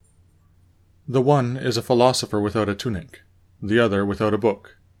The one is a philosopher without a tunic, the other without a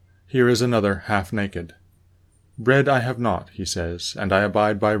book. Here is another half naked. Bread I have not, he says, and I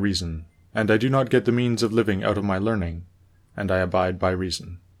abide by reason, and I do not get the means of living out of my learning, and I abide by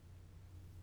reason.